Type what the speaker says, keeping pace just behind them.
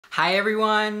Hi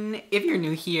everyone! If you're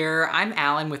new here, I'm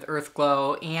Alan with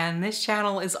Earthglow, and this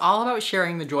channel is all about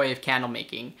sharing the joy of candle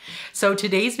making. So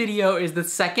today's video is the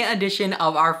second edition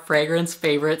of our Fragrance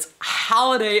Favorites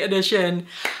Holiday Edition,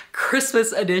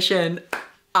 Christmas Edition.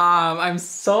 I'm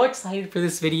so excited for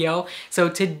this video. So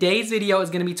today's video is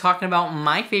going to be talking about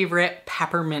my favorite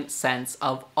peppermint scents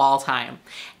of all time.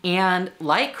 And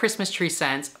like Christmas tree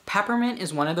scents, peppermint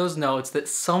is one of those notes that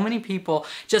so many people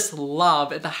just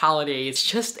love at the holidays. It's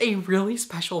just a really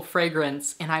special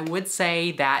fragrance, and I would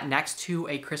say that next to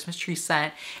a Christmas tree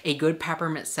scent, a good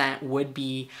peppermint scent would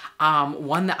be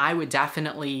one that I would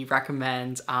definitely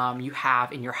recommend you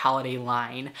have in your holiday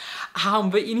line.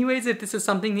 But anyways, if this is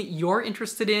something that you're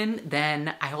interested in,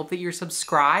 then I hope that you're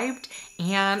subscribed,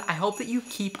 and I hope that you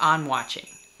keep on watching.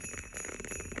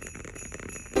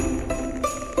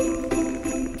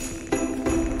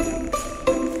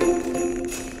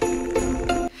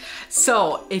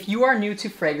 So if you are new to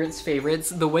Fragrance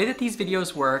Favorites, the way that these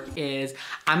videos work is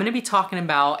I'm going to be talking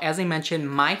about, as I mentioned,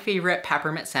 my favorite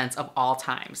peppermint scents of all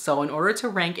time. So in order to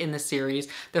rank in the series,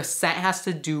 the scent has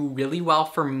to do really well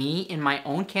for me in my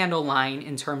own candle line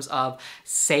in terms of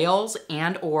sales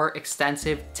and or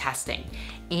extensive testing.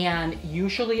 And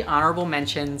usually honorable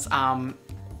mentions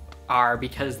are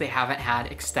because they haven't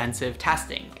had extensive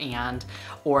testing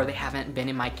or they haven't been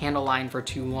in my candle line for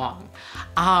too long.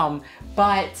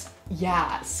 But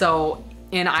yeah, so,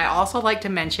 and I also like to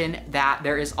mention that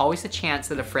there is always a chance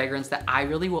that a fragrance that I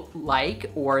really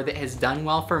like or that has done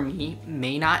well for me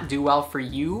may not do well for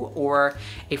you, or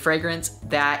a fragrance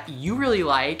that you really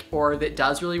like or that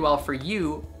does really well for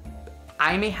you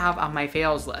I may have on my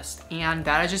fails list, and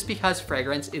that is just because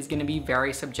fragrance is going to be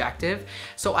very subjective.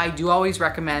 So I do always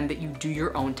recommend that you do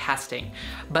your own testing.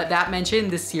 But that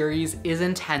mentioned, this series is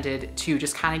intended to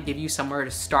just kind of give you somewhere to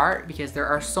start because there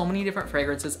are so many different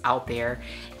fragrances out there.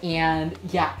 And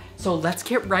yeah, so let's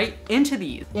get right into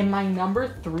these. In my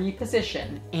number 3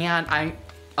 position, and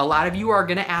a lot of you are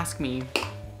going to ask me,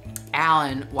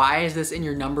 Alan, why is this in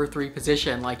your number 3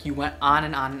 position? Like, you went on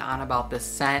and on and on about this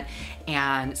scent,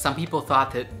 and some people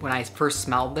thought that when I first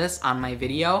smelled this on my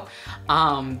video,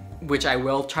 which I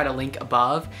will try to link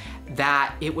above,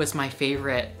 that it was my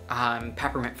favorite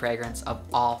peppermint fragrance of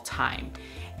all time.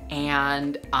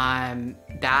 And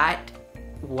that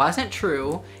wasn't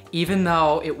true, even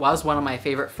though it was one of my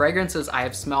favorite fragrances I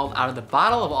have smelled out of the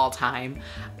bottle of all time.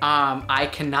 I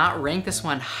cannot rank this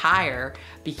one higher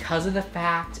because of the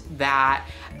fact that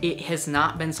it has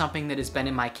not been something that has been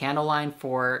in my candle line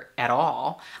for at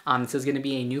all. This is gonna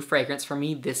be a new fragrance for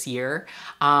me this year.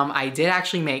 I did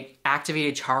actually make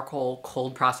activated charcoal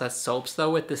cold processed soaps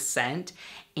though with the scent,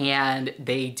 and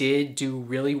they did do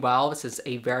really well. This is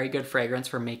a very good fragrance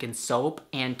for making soap,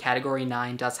 and category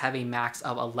 9 does have a max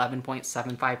of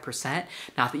 11.75%.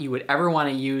 Not that you would ever want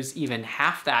to use even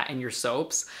half that in your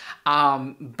soaps.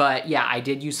 But yeah, I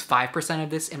did use 5% of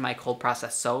this in my cold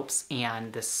processed soaps,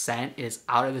 and the scent is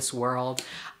out of this world.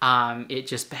 It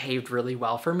just behaved really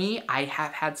well for me. I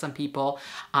have had some people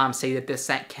say that this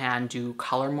scent can do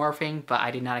color morphing, but I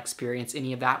did not experience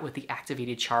any of that with the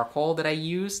activated charcoal that I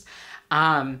used.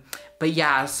 But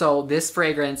yeah, so this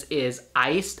fragrance is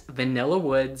Iced Vanilla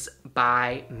Woods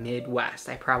by Midwest.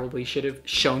 I probably should have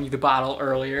shown you the bottle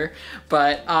earlier,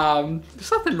 but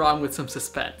there's nothing wrong with some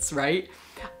suspense, right?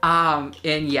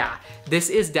 And yeah, this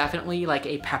is definitely like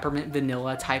a peppermint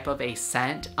vanilla type of a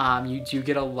scent. You do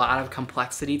get a lot of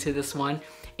complexity to this one,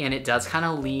 and it does kind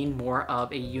of lean more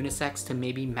of a unisex to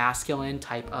maybe masculine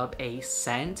type of a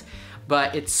scent.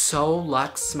 But it's so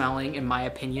luxe smelling in my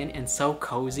opinion, and so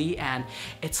cozy, and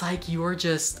it's like you're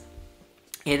just,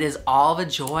 it is all the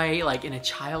joy like in a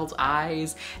child's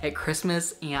eyes at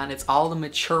Christmas, and it's all the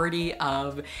maturity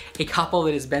of a couple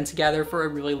that has been together for a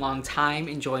really long time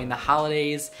enjoying the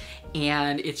holidays.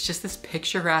 And it's just this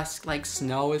picturesque, like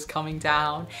snow is coming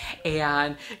down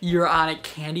and you're on a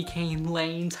candy cane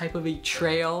lane type of a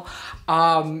trail.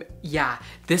 Yeah,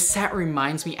 this scent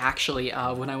reminds me actually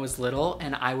of when I was little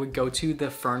and I would go to the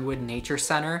Fernwood Nature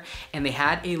Center, and they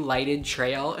had a lighted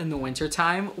trail in the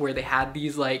wintertime where they had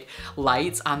these like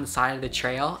lights on the side of the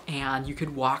trail, and you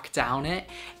could walk down it,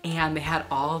 and they had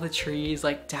all the trees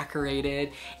like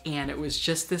decorated, and it was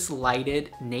just this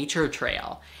lighted nature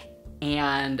trail.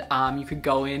 And you could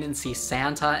go in and see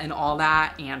Santa and all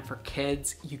that, and for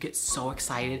kids, you get so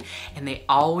excited, and they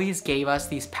always gave us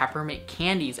these peppermint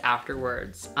candies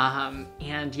afterwards.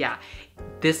 And yeah,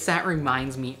 this scent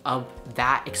reminds me of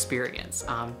that experience.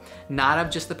 Not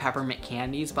of just the peppermint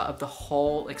candies, but of the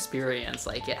whole experience.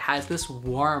 Like, it has this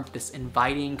warmth, this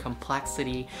inviting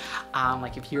complexity.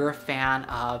 Like, if you're a fan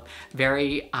of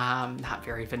not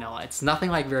very vanilla, it's nothing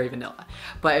like very vanilla,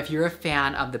 but if you're a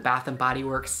fan of the Bath & Body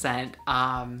Works scent,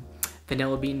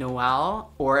 Vanilla Bean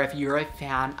Noel, or if you're a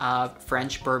fan of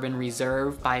French Bourbon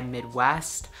Reserve by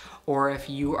Midwest, or if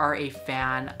you are a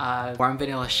fan of Warm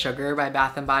Vanilla Sugar by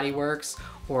Bath & Body Works,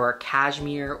 or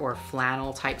cashmere or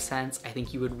flannel type scents, I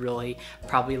think you would really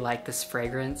probably like this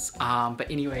fragrance. But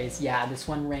anyways, yeah, this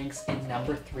one ranks in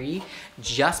number 3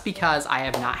 just because I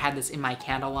have not had this in my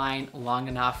candle line long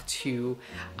enough to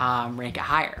rank it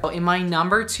higher. So in my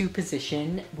number 2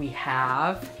 position, we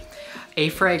have a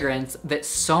fragrance that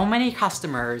so many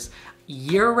customers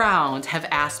year-round have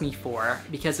asked me for,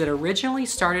 because it originally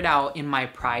started out in my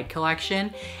Pride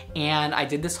collection, and I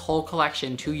did this whole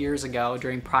collection 2 years ago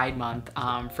during Pride Month.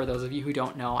 For those of you who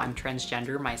don't know, I'm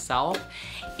transgender myself,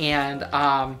 and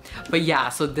but yeah,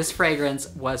 so this fragrance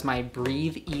was my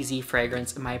Breathe Easy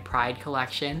fragrance in my Pride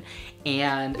collection,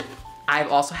 and I've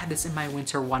also had this in my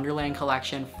Winter Wonderland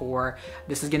collection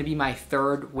this is gonna be my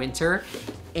 3rd winter,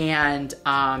 and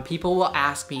people will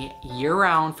ask me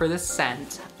year-round for this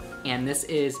scent, and this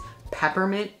is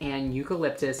Peppermint and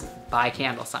Eucalyptus by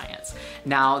Candle Science.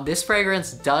 Now, this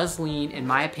fragrance does lean, in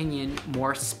my opinion,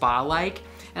 more spa-like,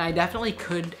 and I definitely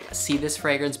could see this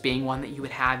fragrance being one that you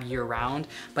would have year-round,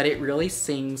 but it really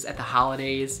sings at the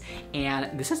holidays,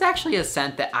 and this is actually a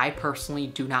scent that I personally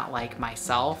do not like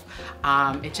myself.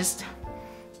 It just,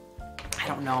 I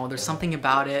don't know, there's something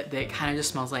about it that kind of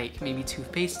just smells like maybe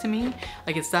toothpaste to me.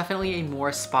 Like, it's definitely a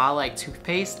more spa-like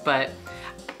toothpaste, but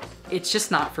it's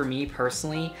just not for me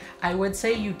personally. I would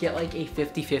say you get like a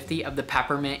 50-50 of the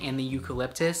peppermint and the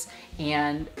eucalyptus,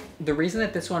 and the reason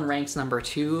that this one ranks number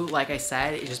 2, like I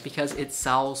said, is just because it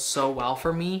sells so well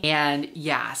for me. And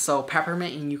yeah, so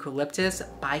Peppermint and Eucalyptus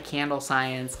by Candle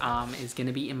Science is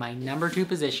gonna be in my number 2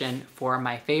 position for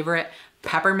my favorite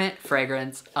peppermint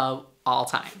fragrance of all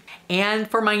time.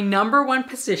 And for my number 1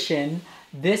 position,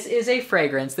 this is a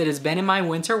fragrance that has been in my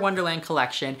Winter Wonderland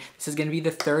collection. This is gonna be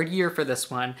the 3rd year for this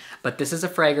one, but this is a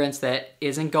fragrance that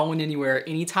isn't going anywhere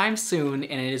anytime soon,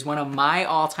 and it is one of my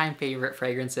all-time favorite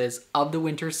fragrances of the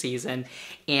winter season.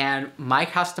 And my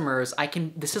customers,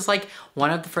 this is like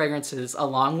one of the fragrances,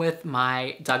 along with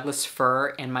my Douglas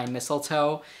Fir and my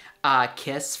Mistletoe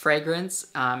Kiss fragrance,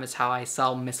 is how I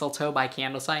sell Mistletoe by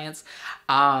Candle Science.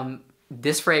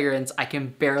 This fragrance I can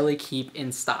barely keep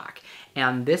in stock.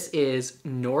 And this is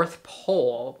North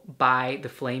Pole by the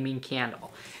Flaming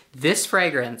Candle. This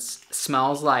fragrance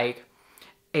smells like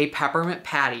a peppermint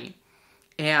patty,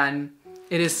 and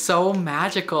it is so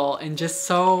magical and just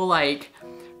so like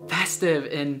festive,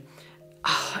 and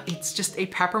it's just a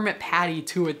peppermint patty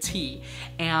to a T.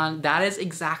 And that is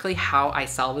exactly how I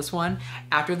sell this one,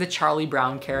 after the Charlie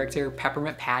Brown character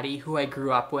Peppermint Patty, who I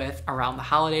grew up with around the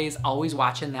holidays, always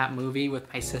watching that movie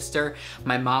with my sister.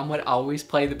 My mom would always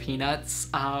play the Peanuts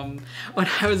when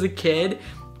I was a kid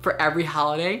for every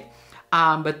holiday.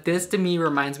 But this to me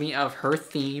reminds me of her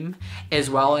theme, as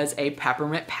well as a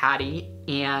peppermint patty.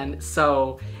 And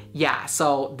so yeah,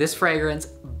 so this fragrance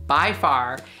by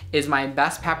far is my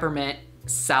best peppermint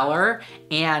seller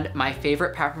and my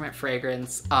favorite peppermint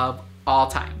fragrance of all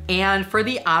time. And for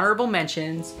the honorable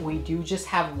mentions, we do just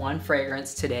have one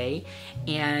fragrance today,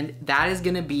 and that is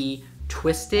gonna be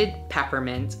Twisted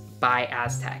Peppermint by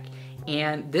Aztec.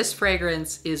 And this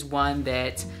fragrance is one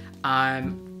that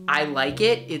I like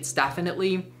it. It's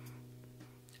definitely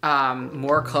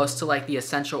more close to like the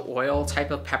essential oil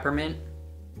type of peppermint.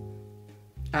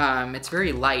 It's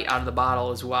very light out of the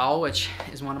bottle as well, which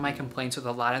is one of my complaints with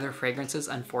a lot of their fragrances,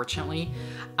 unfortunately.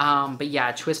 But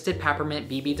yeah, Twisted Peppermint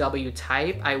BBW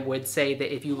type. I would say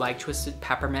that if you like Twisted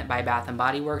Peppermint by Bath &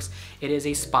 Body Works, it is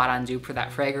a spot-on dupe for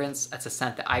that fragrance. That's a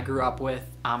scent that I grew up with.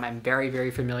 I'm very,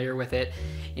 very familiar with it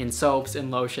in soaps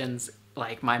and lotions.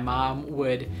 Like, my mom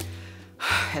would,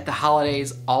 at the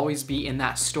holidays, always be in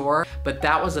that store. But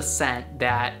that was a scent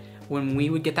that when we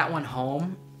would get that one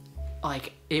home,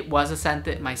 like, it was a scent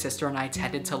that my sister and I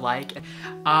tended to like.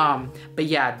 But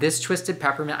yeah, this Twisted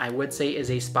Peppermint I would say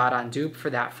is a spot-on dupe for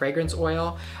that fragrance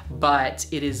oil, but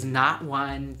it is not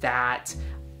one that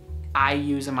I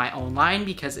use in my own line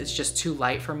because it's just too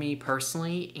light for me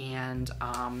personally, and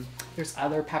there's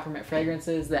other peppermint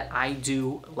fragrances that I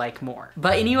do like more.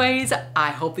 But anyways, I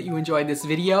hope that you enjoyed this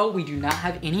video. We do not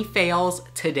have any fails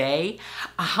today,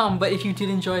 but if you did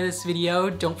enjoy this video,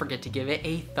 don't forget to give it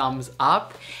a thumbs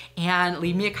up and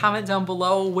leave me a comment down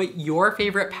below what your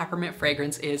favorite peppermint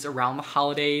fragrance is around the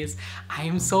holidays. I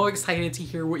am so excited to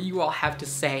hear what you all have to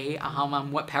say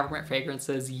on what peppermint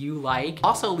fragrances you like.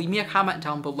 Also, leave me a comment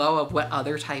down below of what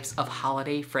other types of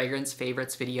holiday fragrance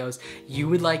favorites videos you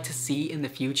would like to see in the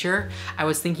future. I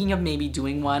was thinking of maybe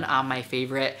doing one on my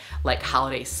favorite like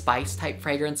holiday spice type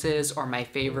fragrances or my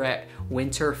favorite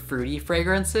winter fruity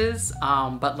fragrances,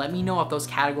 but let me know if those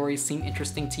categories seem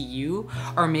interesting to you,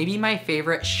 or maybe my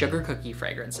favorite sugar cookie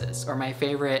fragrances or my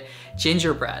favorite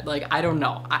gingerbread. Like, I don't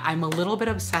know. I'm a little bit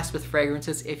obsessed with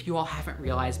fragrances, if you all haven't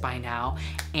realized by now,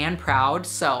 and proud,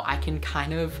 so I can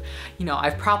kind of, you know,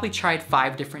 I've probably tried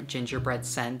 5 different gingerbread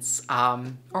scents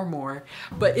or more.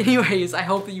 But anyways, I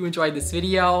hope that you enjoyed this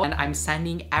video, and I'm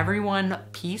sending everyone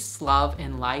peace, love,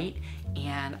 and light,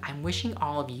 and I'm wishing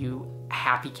all of you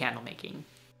happy candle making.